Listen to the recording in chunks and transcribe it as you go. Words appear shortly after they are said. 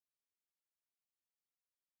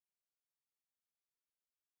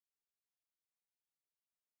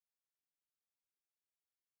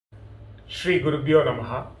Shri Gurubhyo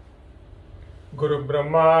Namaha. Guru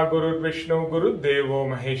Brahma, Guru Vishnu, Guru Devo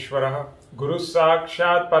Maheshwara. Guru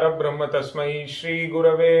Sakshat Parabrahma Tasmai Shri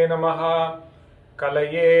Gurave Namaha.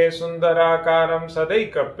 Kalaye Sundarakaram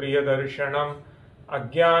Sadaika Priyadarshanam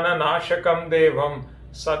Ajnana Nashakam Devam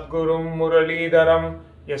Sadgurum Muralidharam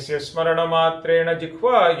Yasya Smarana Matrena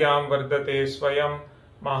Jikhvayam Vardate Swayam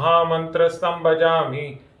Mahamantrastam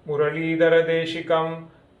Bhajami Muralidhara Deshikam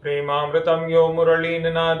Premamritam Yo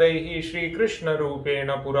Muralinanadaihi Shri Krishna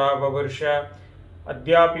Rupena Puravarsha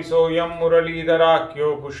Adyapi Soyam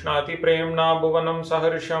Muralidharakyo Pushnati Premna Bhuvanam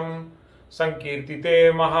Saharsham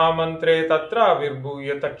Sankirtite Mahamantre Tatra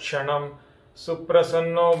Virbhuya Takshanam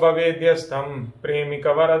Suprasanno Bhavedyastam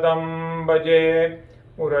Premika Varadam Bhaje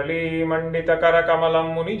Murali Mandita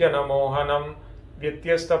Karakamalam Munijana Mohanam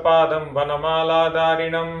Vyatyastapadam Vanamala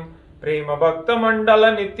Darinam Prema Bhakta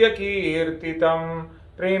Mandala Nitya Kirtitam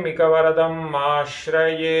Premika Varadam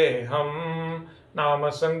Ashrayeham Nama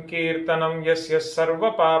Sankirtanam Yasya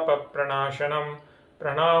Sarva Papa Pranashanam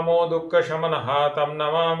Pranamo Dukkha Shamanaha Tam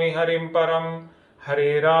Namami Harim Param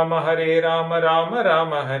Hare Rama Rama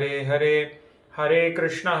Rama Hare Hare Hare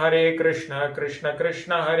Krishna Krishna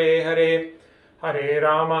Krishna Hare Hare Hare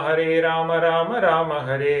Rama Rama Rama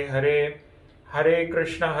Hare Hare Hare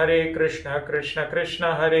Krishna Krishna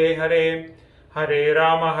Krishna Hare Hare Hare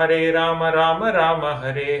Rama Rama Rama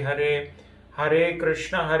Hare Hare Hare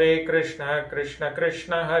Krishna Krishna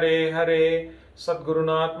Krishna Hare Hare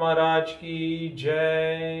Sadgurunath Maharaj Ki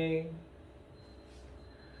Jai.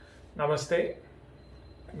 Namaste.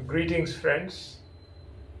 Greetings, friends.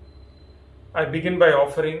 I begin by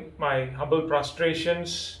offering my humble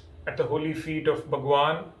prostrations at the holy feet of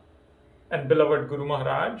Bhagwan and beloved Guru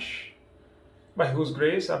Maharaj, by whose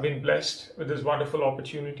grace I've been blessed with this wonderful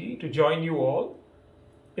opportunity to join you all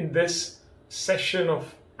in this session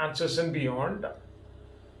of Answers and Beyond.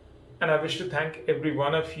 And I wish to thank every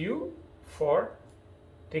one of you for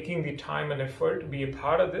taking the time and effort to be a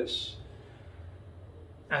part of this.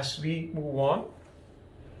 As we move on,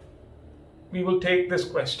 we will take this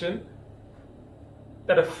question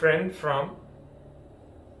that a friend from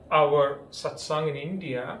our satsang in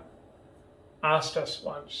India asked us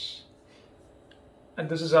once. And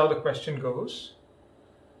this is how the question goes.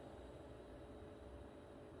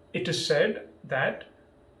 It is said that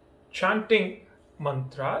chanting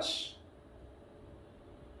mantras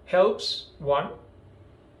helps one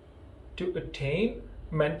to attain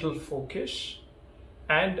mental focus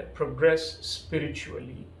and progress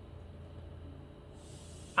spiritually.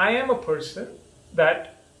 I am a person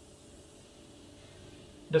that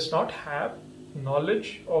does not have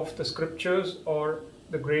knowledge of the scriptures or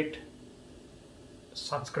the great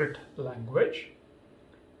Sanskrit language.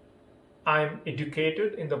 I am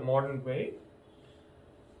educated in the modern way.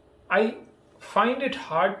 I find it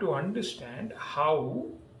hard to understand how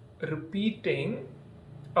repeating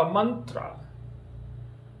a mantra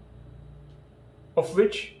of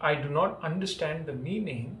which I do not understand the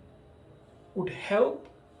meaning would help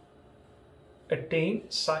attain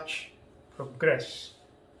such progress.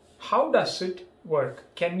 How does it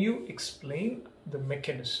work? Can you explain the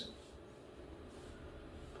mechanism?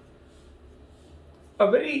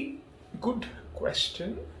 A very good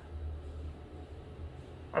question.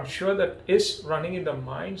 I'm sure that is running in the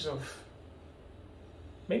minds of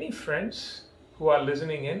many friends who are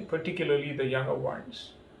listening in, particularly the younger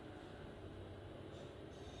ones.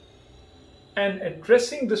 And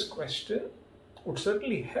addressing this question would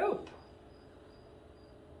certainly help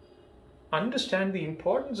understand the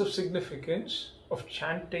importance of significance of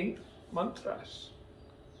chanting mantras.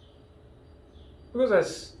 Because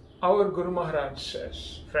as our Guru Maharaj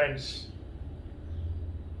says, friends,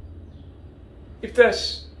 if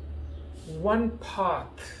there's one path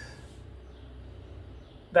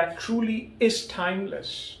that truly is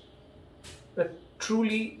timeless, that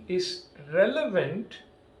truly is relevant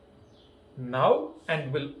now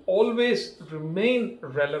and will always remain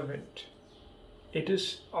relevant, it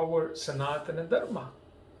is our Sanatana Dharma.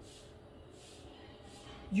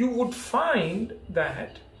 You would find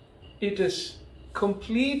that it is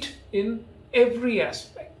complete in every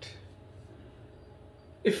aspect.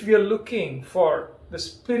 If we are looking for the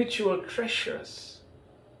spiritual treasures,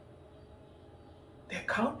 they're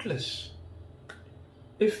countless.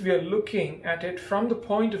 If we are looking at it from the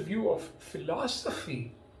point of view of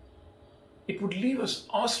philosophy, it would leave us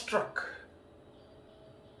awestruck.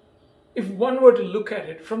 If one were to look at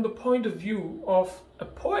it from the point of view of a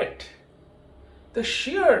poet, the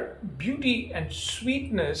sheer beauty and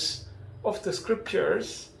sweetness of the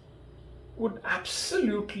scriptures would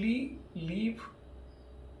absolutely leave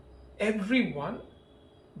everyone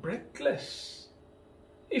breathless.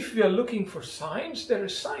 If we are looking for science, there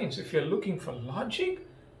is science. If you are looking for logic,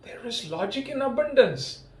 there is logic in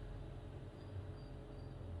abundance.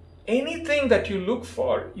 Anything that you look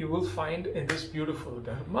for, you will find in this beautiful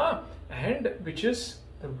Dharma, and which is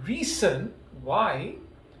the reason why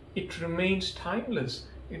it remains timeless.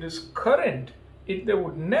 It is current. There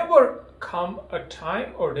would never come a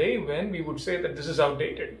time or day when we would say that this is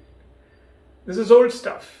outdated. This is old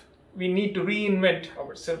stuff. We need to reinvent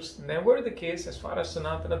ourselves. Never the case as far as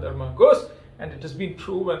Sanatana Dharma goes, and it has been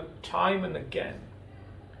proven time and again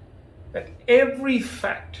that every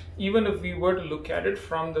fact, even if we were to look at it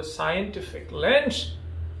from the scientific lens,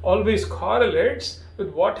 always correlates with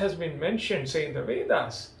what has been mentioned, say, in the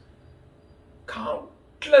Vedas.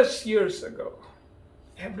 Countless years ago,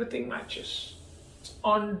 everything matches. It's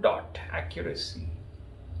on dot accuracy.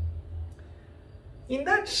 In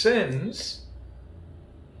that sense,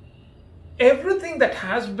 everything that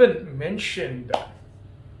has been mentioned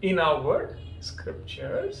in our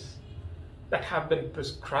scriptures, that have been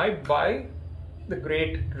prescribed by the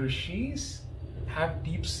great rishis, have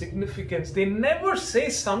deep significance. They never say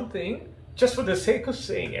something just for the sake of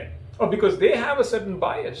saying it, or because they have a certain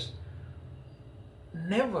bias.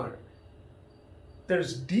 Never.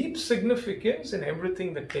 There's deep significance in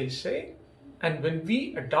everything that they say, and when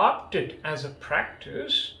we adopt it as a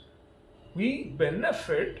practice, we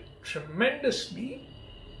benefit tremendously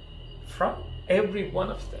from every one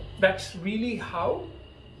of them. That's really how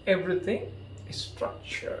everything is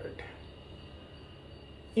structured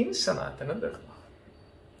in Sanatana Dharma.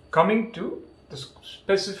 Coming to the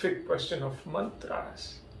specific question of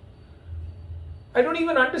mantras, I don't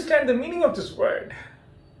even understand the meaning of this word.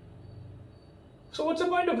 So what's the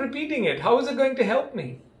point of repeating it? How is it going to help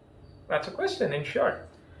me? That's a question, in short.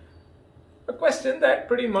 A question that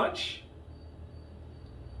pretty much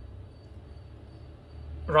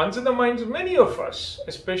runs in the minds of many of us,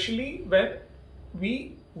 especially when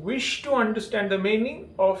we wish to understand the meaning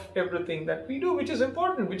of everything that we do, which is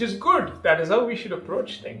important, which is good. That is how we should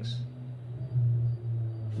approach things.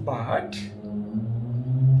 But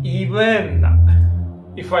even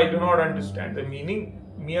if I do not understand the meaning,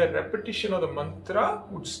 mere repetition of the mantra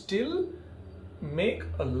would still make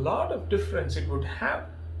a lot of difference. It would have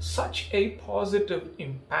such a positive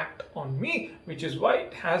impact on me, which is why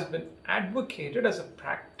it has been advocated as a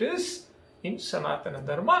practice in Sanatana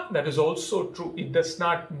Dharma. That is also true. It does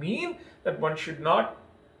not mean that one should not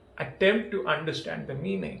attempt to understand the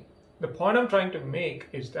meaning. The point I'm trying to make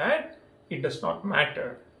is that it does not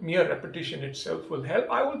matter. Mere repetition itself will help.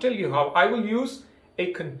 I will tell you how. I will use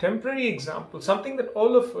a contemporary example, something that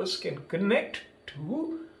all of us can connect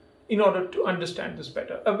to in order to understand this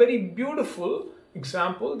better. A very beautiful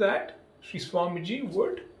example that Sri Swamiji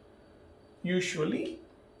would usually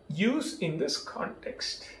use in this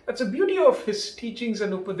context. That's the beauty of his teachings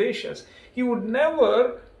and upadeshas. He would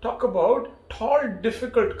never talk about tall,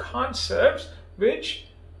 difficult concepts which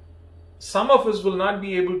some of us will not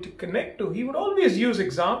be able to connect to. He would always use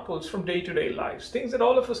examples from day-to-day lives, things that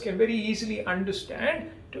all of us can very easily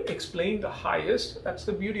understand to explain the highest. That's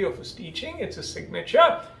the beauty of his teaching. It's a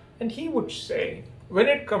signature. And he would say, when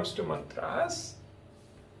it comes to mantras,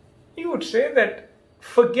 he would say that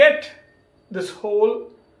forget this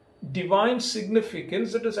whole divine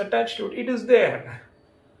significance that is attached to it. It is there.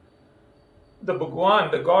 The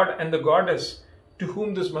Bhagwan, the God and the Goddess to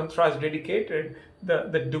whom this mantra is dedicated,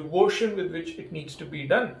 the devotion with which it needs to be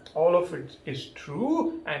done, all of it is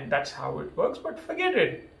true, and that's how it works. But forget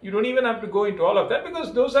it. You don't even have to go into all of that,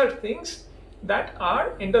 because those are things that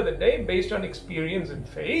are, end of the day, based on experience and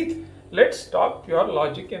faith. Let's stop pure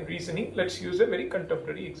logic and reasoning. Let's use a very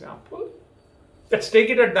contemporary example. Let's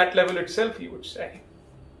take it at that level itself, he would say.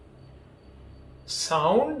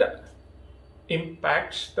 Sound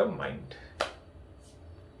impacts the mind.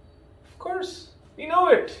 Of course, we know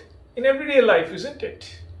it in everyday life, isn't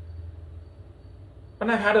it? When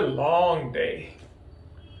I've had a long day,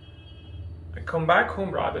 I come back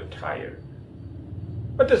home rather tired.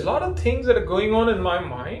 But there's a lot of things that are going on in my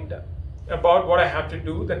mind about what I have to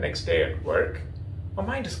do the next day at work. My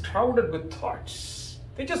mind is crowded with thoughts.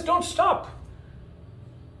 They just don't stop.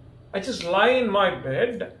 I just lie in my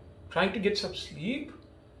bed trying to get some sleep,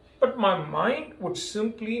 but my mind would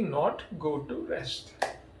simply not go to rest.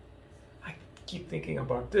 I keep thinking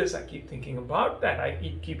about this, I keep thinking about that,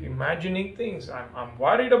 I keep imagining things, I'm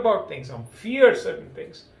worried about things, I'm feared certain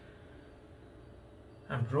things.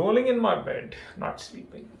 I'm rolling in my bed, not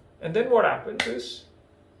sleeping. And then what happens is,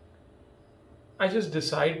 I just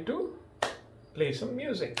decide to play some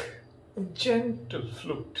music, a gentle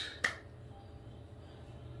flute.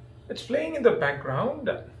 It's playing in the background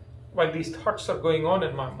while these thoughts are going on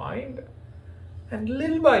in my mind. And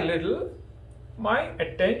little by little, my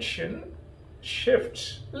attention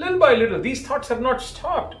shifts. Little by little, these thoughts have not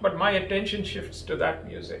stopped, but my attention shifts to that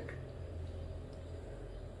music.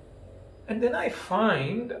 And then I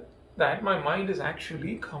find that my mind is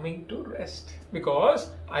actually coming to rest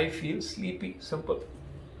because I feel sleepy, simple.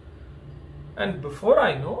 And before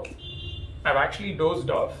I know, I've actually dozed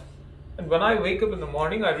off. And when I wake up in the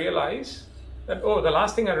morning, I realize that, oh, the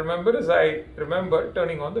last thing I remember is I remember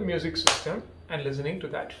turning on the music system and listening to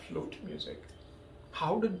that flute music.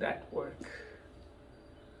 How did that work?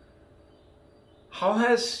 How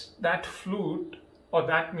has that flute or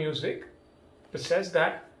that music possessed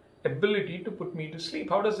that ability to put me to sleep?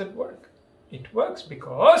 How does it work? It works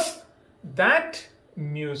because that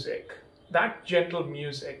music, that gentle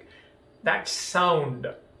music, that sound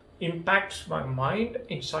impacts my mind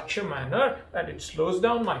in such a manner that it slows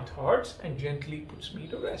down my thoughts and gently puts me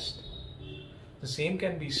to rest. The same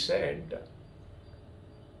can be said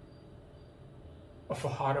of a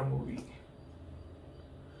horror movie.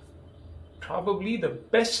 Probably the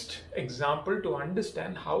best example to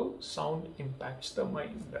understand how sound impacts the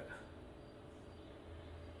mind.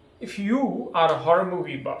 If you are a horror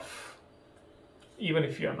movie buff, even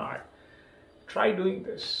if you're not, try doing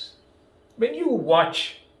this. When you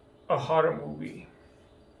watch a horror movie,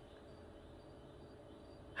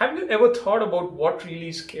 have you ever thought about what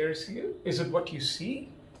really scares you? Is it what you see?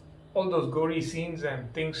 All those gory scenes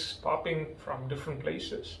and things popping from different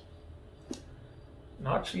places?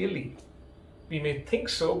 Not really. We may think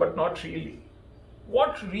so, but not really.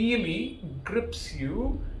 What really grips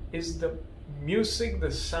you is the music, the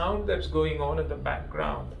sound that's going on in the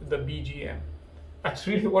background, the BGM. That's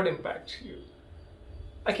really what impacts you.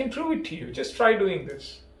 I can prove it to you. Just try doing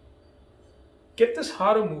this. Get this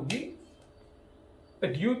horror movie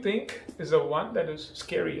that you think is the one that is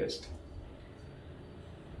scariest.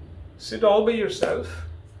 Sit all by yourself,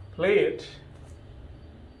 play it.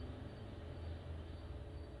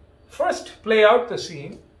 First, play out the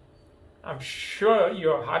scene. I'm sure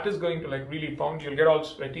your heart is going to really pound. You'll get all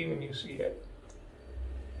sweaty when you see it.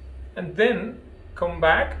 And then come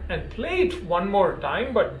back and play it one more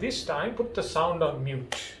time, but this time put the sound on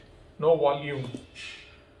mute. No volume.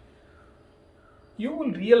 You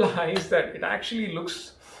will realize that it actually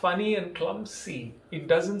looks funny and clumsy. It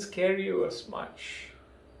doesn't scare you as much.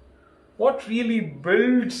 What really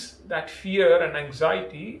builds that fear and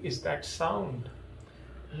anxiety is that sound.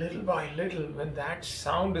 Little by little, when that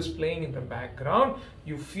sound is playing in the background,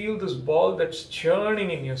 you feel this ball that's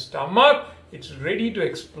churning in your stomach. It's ready to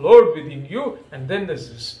explode within you, and then there's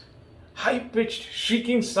this high-pitched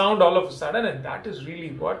shrieking sound all of a sudden, and that is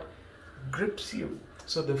really what grips you.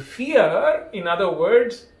 So the fear, in other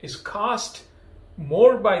words, is caused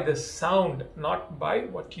more by the sound, not by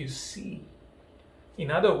what you see. In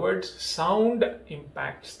other words, sound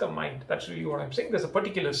impacts the mind. That's really what I'm saying. There's a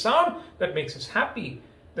particular sound that makes us happy.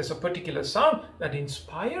 There's a particular sound that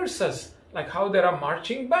inspires us, like how there are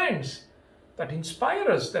marching bands that inspire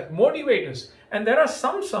us, that motivate us. And there are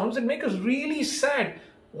some sounds that make us really sad.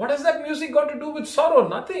 What has that music got to do with sorrow?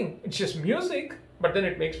 Nothing. It's just music, but then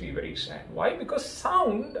it makes me very sad. Why? Because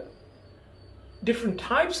sound, different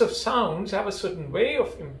types of sounds have a certain way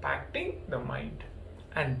of impacting the mind.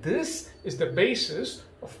 And this is the basis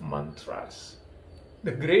of mantras.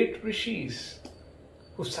 The great rishis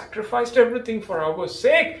who sacrificed everything for our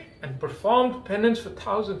sake and performed penance for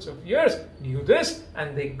thousands of years knew this,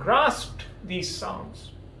 and they grasped these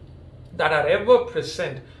sounds that are ever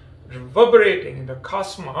present, reverberating in the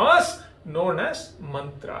cosmos, known as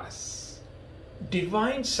mantras.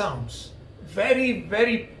 Divine sounds, very,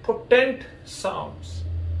 very potent sounds.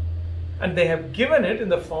 And they have given it in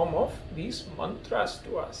the form of these mantras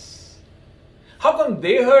to us. How come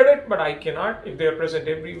they heard it, but I cannot, if they are present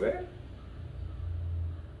everywhere?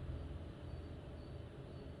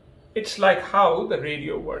 It's like how the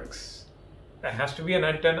radio works. There has to be an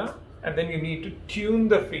antenna, and then you need to tune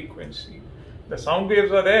the frequency. The sound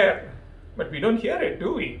waves are there, but we don't hear it,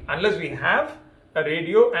 do we? Unless we have a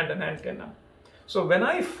radio and an antenna. So when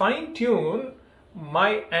I fine-tune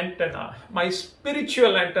my antenna, my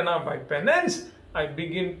spiritual antenna by penance, I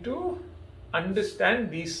begin to understand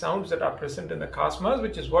these sounds that are present in the cosmos,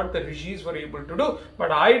 which is what the rishis were able to do.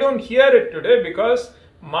 But I don't hear it today because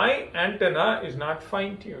my antenna is not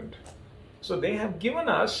fine-tuned. So they have given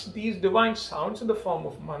us these divine sounds in the form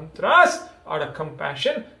of mantras out of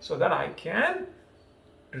compassion, so that I can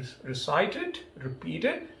recite it, repeat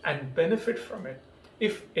it, and benefit from it.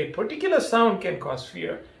 If a particular sound can cause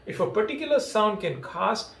fear, if a particular sound can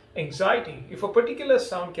cause anxiety, if a particular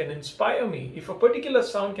sound can inspire me, if a particular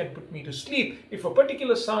sound can put me to sleep, if a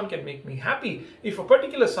particular sound can make me happy, if a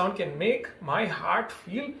particular sound can make my heart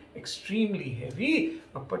feel extremely heavy,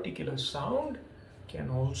 a particular sound can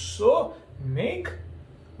also make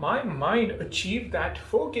my mind achieve that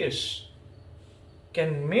focus,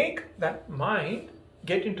 can make that mind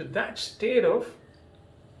get into that state of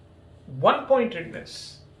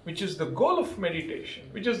one-pointedness, which is the goal of meditation,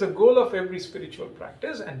 which is the goal of every spiritual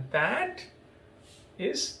practice, and that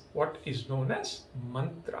is what is known as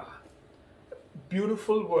mantra.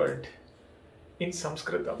 Beautiful word in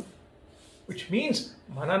Sanskritam, which means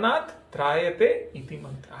mananat trayate iti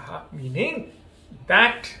mantraha, meaning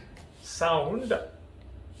that sound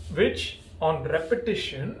which on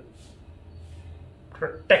repetition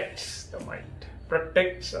protects the mind,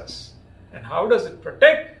 protects us. And how does it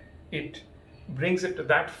protect? It brings it to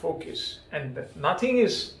that focus, and nothing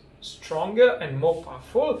is stronger and more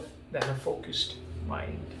powerful than a focused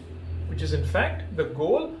mind, which is in fact the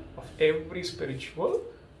goal of every spiritual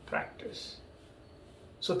practice.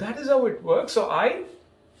 So that is how it works. So I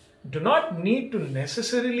do not need to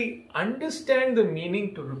necessarily understand the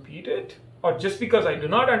meaning to repeat it, or just because I do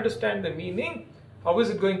not understand the meaning, how is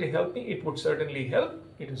it going to help me? It would certainly help.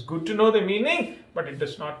 It is good to know the meaning, but it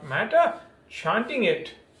does not matter. Chanting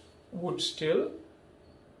it would still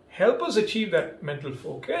help us achieve that mental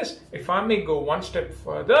focus. If I may go one step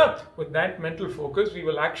further, with that mental focus, we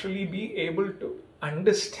will actually be able to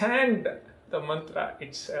understand the mantra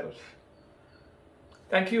itself.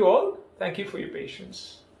 Thank you all. Thank you for your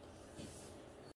patience.